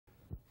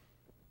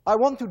I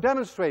want to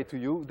demonstrate to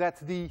you that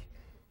the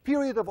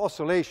period of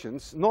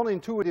oscillations,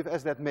 non-intuitive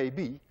as that may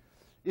be,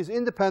 is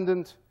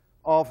independent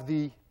of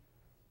the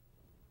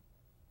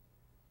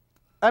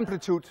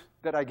amplitude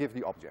that I give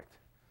the object.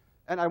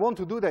 And I want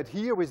to do that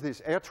here with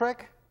this air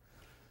track.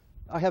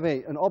 I have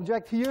an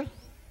object here.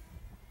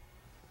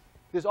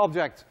 This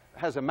object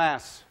has a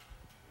mass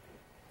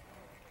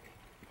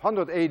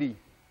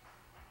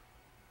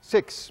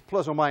 186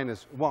 plus or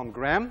minus 1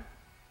 gram.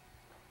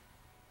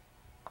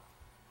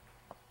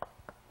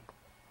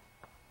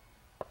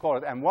 Call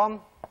it M1.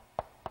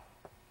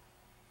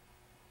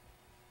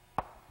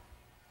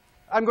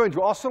 I'm going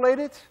to oscillate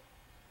it,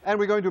 and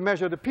we're going to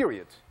measure the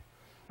period.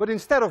 But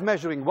instead of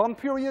measuring 1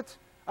 period,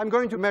 I'm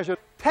going to measure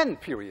 10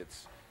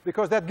 periods,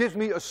 because that gives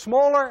me a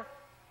smaller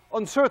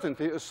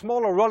uncertainty, a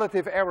smaller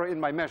relative error in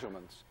my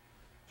measurements.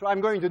 So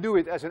I'm going to do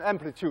it as an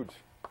amplitude,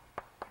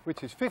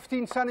 which is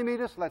 15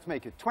 centimeters. Let's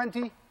make it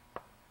 20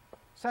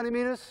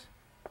 centimeters.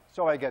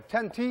 So I get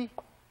 10t,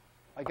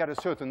 I get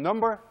a certain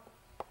number,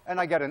 and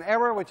I get an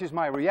error, which is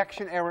my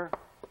reaction error,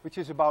 which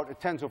is about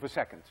 1/10 of a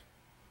second.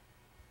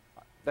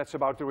 That's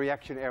about the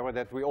reaction error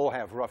that we all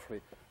have,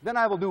 roughly. Then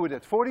I will do it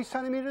at 40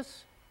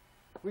 centimeters.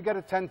 We get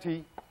a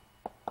 10t,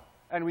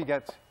 and we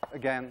get,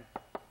 again,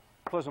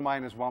 plus or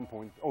minus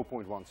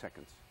 0.1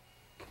 seconds.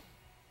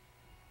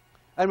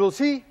 And we'll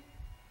see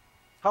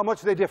how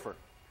much they differ.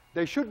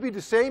 They should be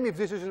the same if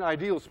this is an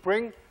ideal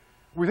spring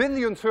within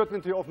the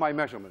uncertainty of my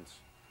measurements.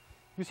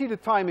 You see the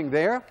timing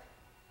there.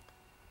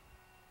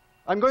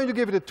 I'm going to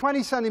give it a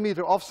 20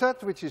 centimeter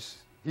offset, which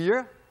is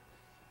here.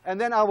 And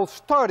then I will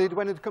start it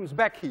when it comes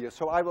back here.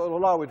 So I will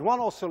allow it one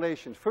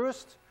oscillation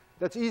first.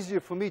 That's easier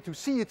for me to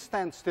see it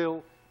stand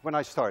still when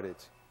I start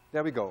it.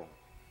 There we go.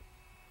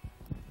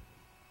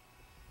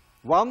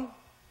 1,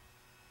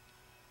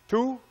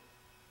 2,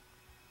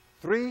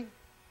 3,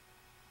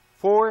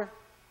 4,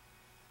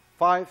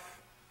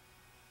 5,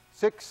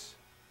 6,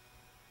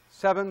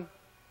 7,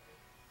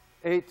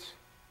 8,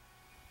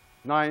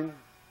 9,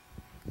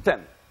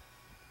 10.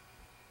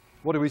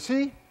 What do we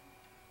see?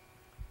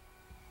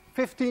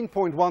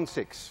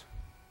 15.16.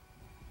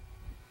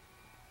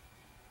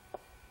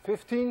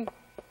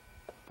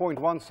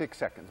 15.16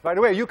 seconds. By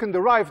the way, you can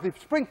derive the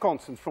spring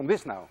constants from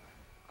this now,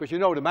 because you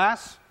know the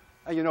mass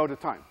and you know the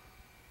time.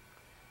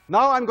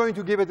 Now I'm going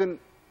to give it a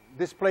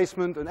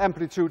displacement, an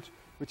amplitude,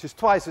 which is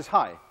twice as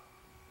high.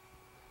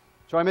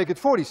 So I make it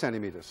 40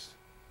 centimeters.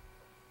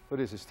 So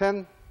this is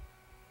 10.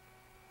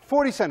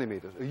 40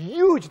 centimeters, a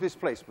huge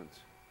displacement.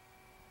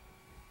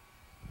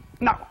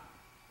 Now,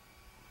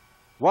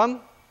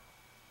 1,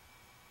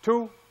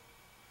 2,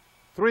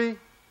 3,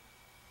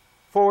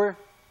 4,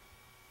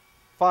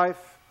 5,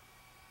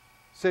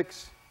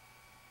 6,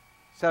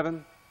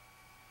 7,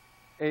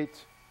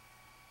 8,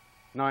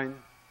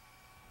 9,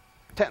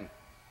 10.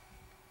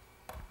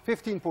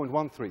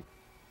 15.13.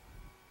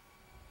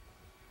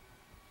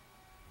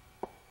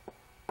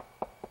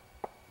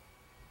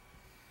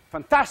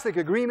 Fantastic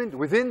agreement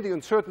within the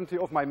uncertainty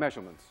of my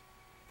measurements.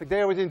 In fact,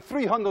 they are within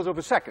 300ths of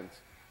a second.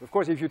 Of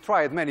course, if you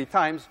try it many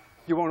times,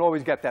 you won't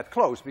always get that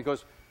close,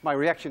 because my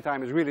reaction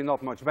time is really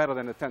not much better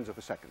than 1/10 of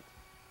a second.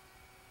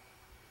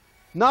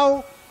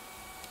 Now,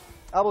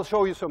 I will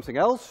show you something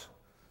else,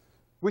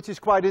 which is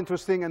quite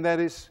interesting, and that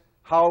is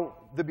how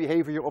the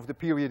behavior of the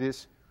period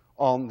is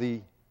on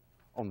the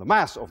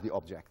mass of the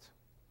object.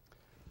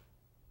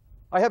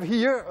 I have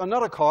here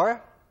another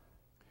car,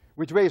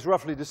 which weighs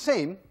roughly the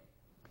same.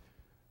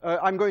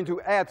 I'm going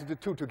to add the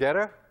two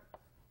together,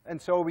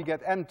 and so we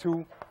get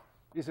M2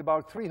 is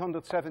about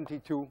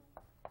 372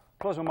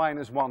 plus or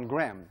minus 1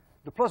 gram.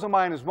 The plus or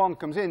minus 1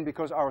 comes in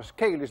because our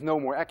scale is no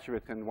more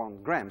accurate than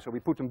 1 gram. So we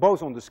put them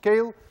both on the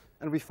scale,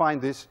 and we find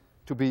this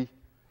to be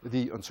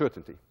the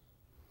uncertainty.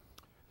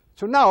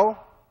 So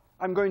now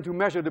I'm going to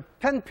measure the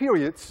 10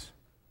 periods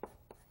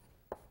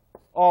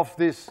of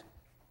this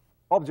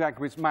object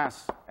with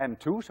mass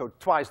M2, so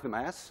twice the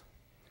mass.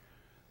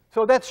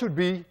 So that should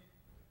be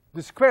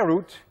the square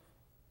root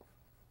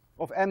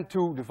of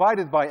M2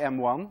 divided by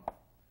M1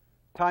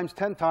 times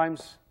 10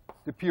 times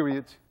the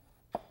period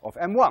of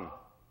M1.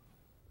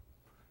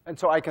 And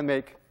so I can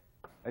make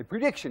a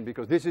prediction,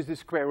 because this is the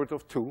square root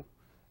of 2,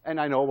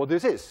 and I know what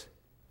this is.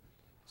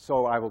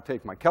 So I will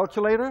take my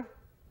calculator,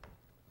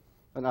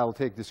 and I will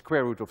take the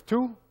square root of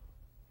 2,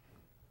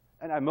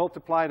 and I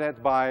multiply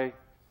that by,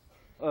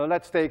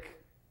 let's take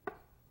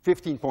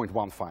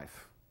 15.15.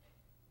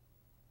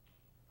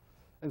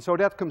 And so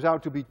that comes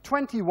out to be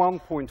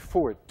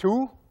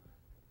 21.42.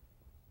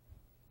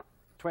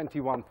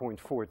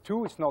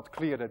 21.42. It's not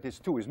clear that this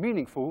 2 is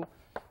meaningful.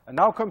 And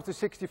now comes the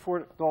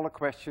 $64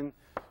 question.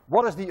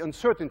 What is the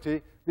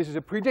uncertainty? This is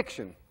a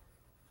prediction.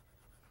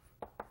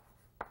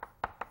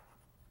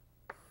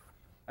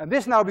 And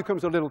this now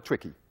becomes a little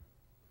tricky.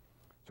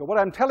 So what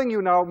I'm telling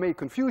you now may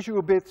confuse you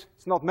a bit.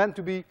 It's not meant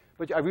to be,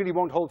 but I really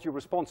won't hold you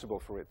responsible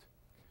for it.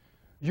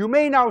 You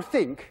may now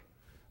think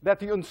that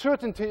the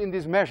uncertainty in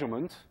this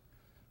measurement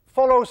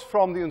follows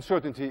from the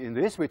uncertainty in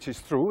this, which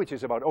is true, which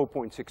is about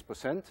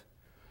 0.6%,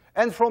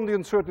 and from the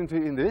uncertainty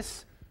in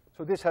this.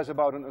 So this has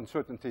about an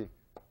uncertainty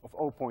of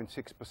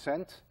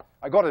 0.6%.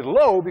 I got it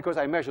low because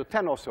I measured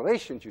 10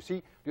 oscillations, you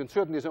see. The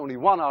uncertainty is only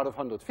 1 out of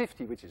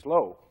 150, which is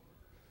low.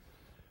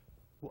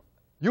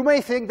 You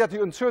may think that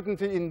the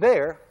uncertainty in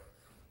there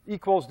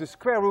equals the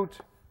square root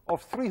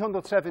of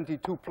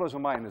 372 plus or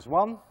minus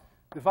 1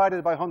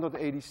 divided by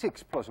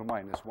 186 plus or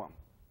minus 1.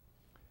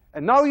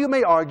 And now you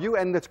may argue,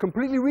 and it's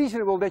completely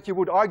reasonable that you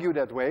would argue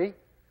that way,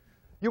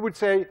 you would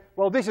say,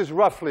 well, this is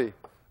roughly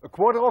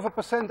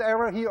 0.25%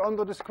 error here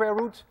under the square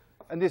root,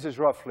 and this is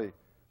roughly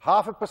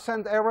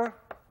 0.5% error.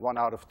 1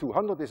 out of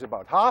 200 is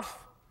about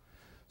half.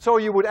 So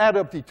you would add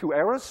up the two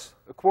errors,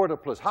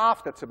 1/4 plus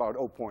half, that's about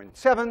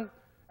 0.7,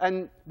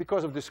 and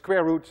because of the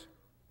square root,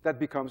 that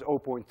becomes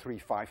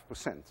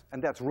 0.35%,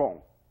 and that's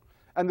wrong.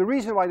 And the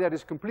reason why that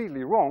is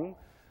completely wrong,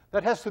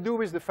 that has to do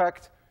with the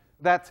fact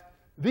that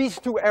these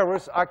two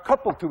errors are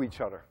coupled to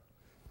each other.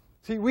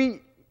 See,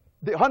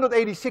 the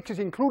 186 is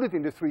included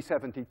in the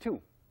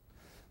 372.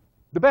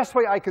 The best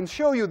way I can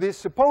show you this,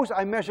 suppose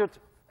I measured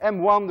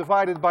M1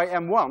 divided by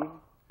M1,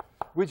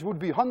 which would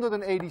be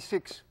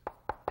 186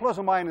 plus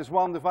or minus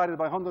 1 divided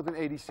by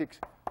 186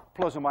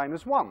 plus or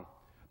minus 1.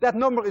 That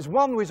number is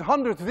 1 with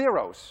 100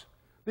 zeros.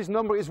 This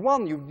number is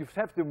 1. You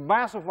have the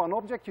mass of one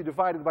object, you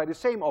divide it by the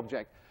same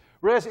object.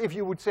 Whereas if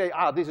you would say,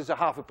 this is a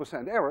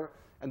 0.5% error,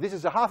 and this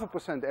is a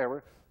 0.5%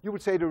 error, you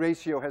would say the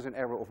ratio has an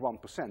error of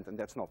 1%, and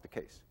that's not the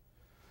case.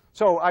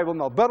 So I will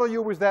not bother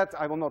you with that.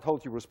 I will not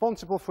hold you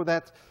responsible for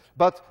that.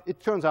 But it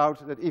turns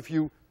out that if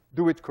you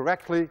do it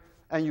correctly,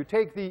 and you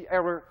take the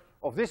error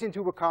of this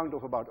into account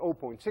of about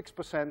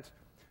 0.6%,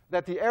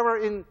 that the error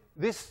in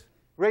this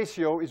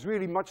ratio is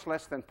really much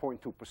less than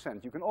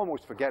 0.2%. You can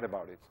almost forget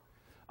about it.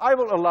 I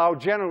will allow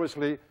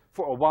generously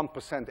for a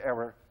 1%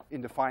 error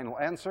in the final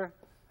answer.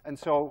 And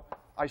so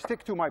I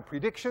stick to my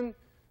prediction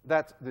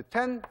that the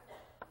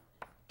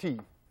 10t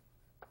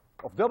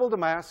of double the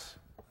mass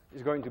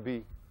is going to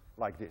be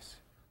like this.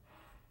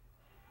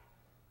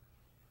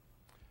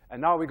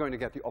 And now we're going to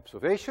get the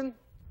observation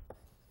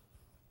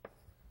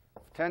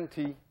of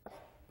 10t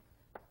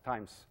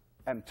times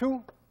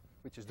m2,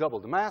 which is double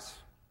the mass.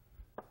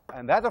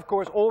 And that, of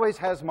course, always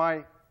has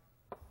my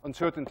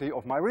uncertainty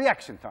of my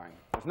reaction time.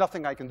 There's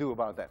nothing I can do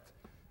about that.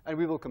 And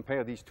we will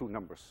compare these two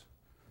numbers.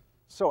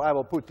 So I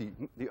will put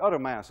the other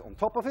mass on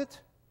top of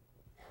it.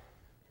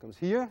 It comes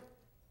here.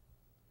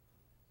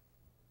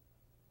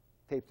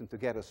 Tape them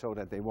together so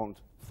that they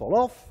won't fall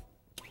off.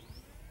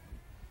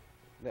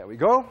 There we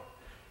go.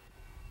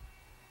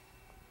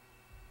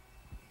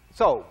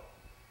 So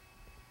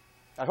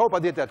I hope I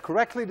did that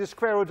correctly. The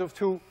square root of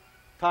 2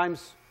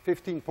 times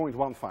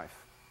 15.15.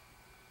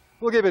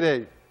 We'll give it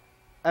a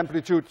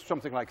amplitude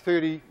something like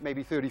 30,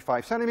 maybe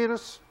 35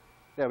 centimeters.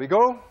 There we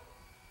go.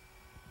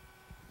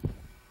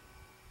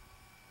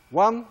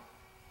 1,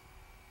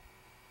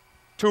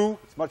 2,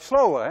 it's much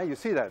slower, eh? You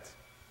see that.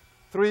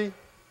 3,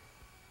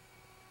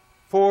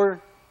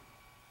 4,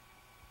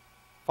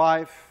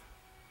 5,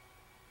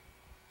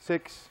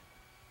 6,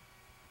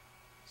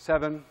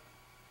 7,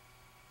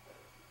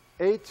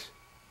 8,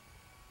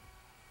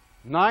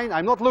 9,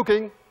 I'm not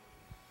looking,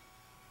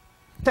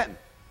 10.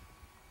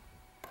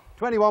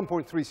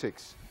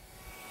 21.36.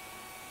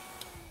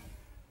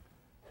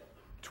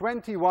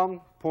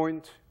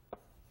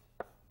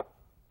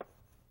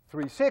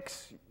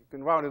 21.36. You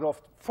can round it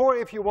off to 4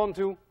 if you want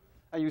to,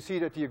 and you see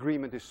that the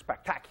agreement is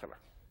spectacular.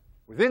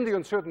 Within the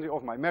uncertainty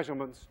of my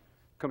measurements,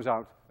 it comes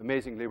out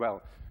amazingly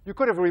well. You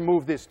could have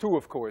removed this 2,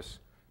 of course,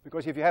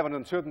 because if you have an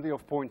uncertainty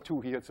of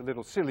 0.2 here, it's a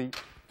little silly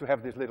to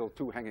have this little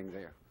 2 hanging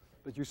there.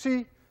 But you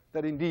see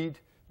that indeed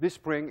this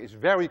spring is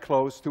very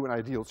close to an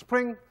ideal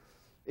spring.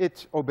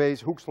 It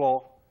obeys Hooke's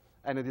law,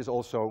 and it is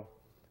also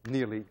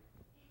nearly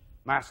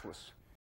massless.